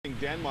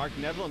Denmark.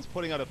 Netherlands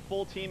putting out a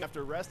full team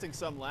after resting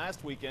some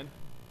last weekend.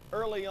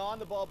 Early on,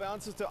 the ball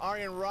bounces to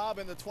Arjen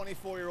Robben, the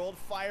 24-year-old,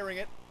 firing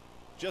it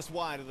just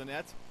wide of the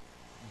net.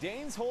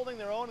 Danes holding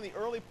their own in the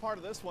early part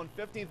of this one.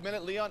 15th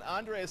minute, Leon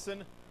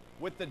Andresen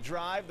with the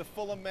drive, the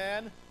Fulham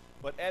man.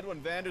 But Edwin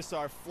van der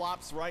Sar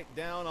flops right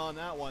down on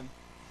that one.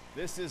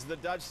 This is the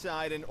Dutch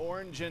side in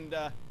orange, and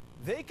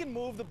they can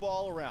move the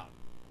ball around.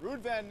 Ruud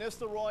van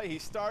Nistelrooy, he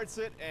starts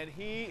it, and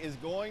he is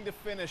going to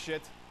finish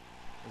it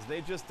as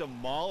they just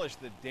demolish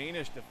the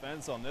Danish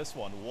defense on this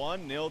one.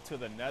 1-0 to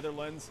the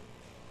Netherlands.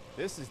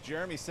 This is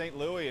Jeremy St.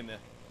 Louis in the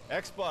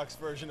Xbox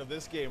version of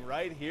this game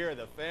right here.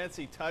 The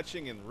fancy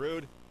touching and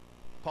Ruud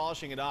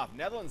polishing it off.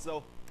 Netherlands,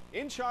 though,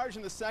 in charge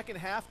in the second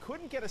half.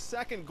 Couldn't get a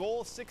second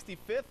goal.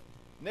 65th.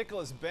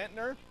 Nicholas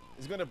Bentner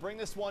is going to bring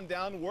this one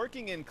down,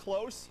 working in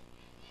close,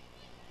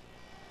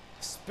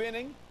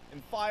 spinning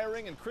and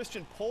firing, and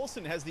Christian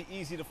Poulsen has the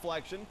easy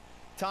deflection,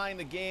 tying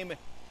the game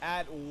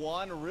at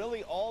 1.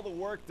 Really all the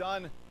work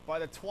done by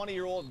the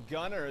 20-year-old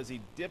gunner as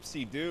he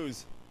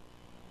dipsy-doos.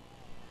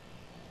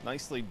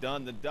 Nicely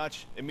done. The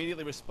Dutch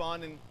immediately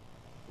responding.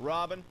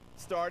 Robben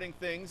starting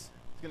things.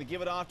 He's going to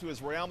give it off to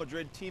his Real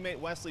Madrid teammate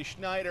Wesley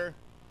Sneijder.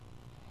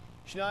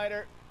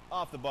 Sneijder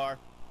off the bar.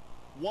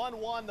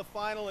 1-1 the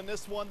final in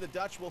this one. The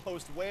Dutch will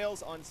host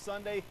Wales on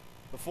Sunday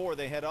before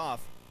they head off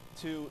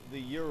to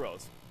the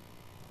Euros.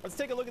 Let's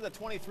take a look at the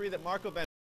 23 that Marco van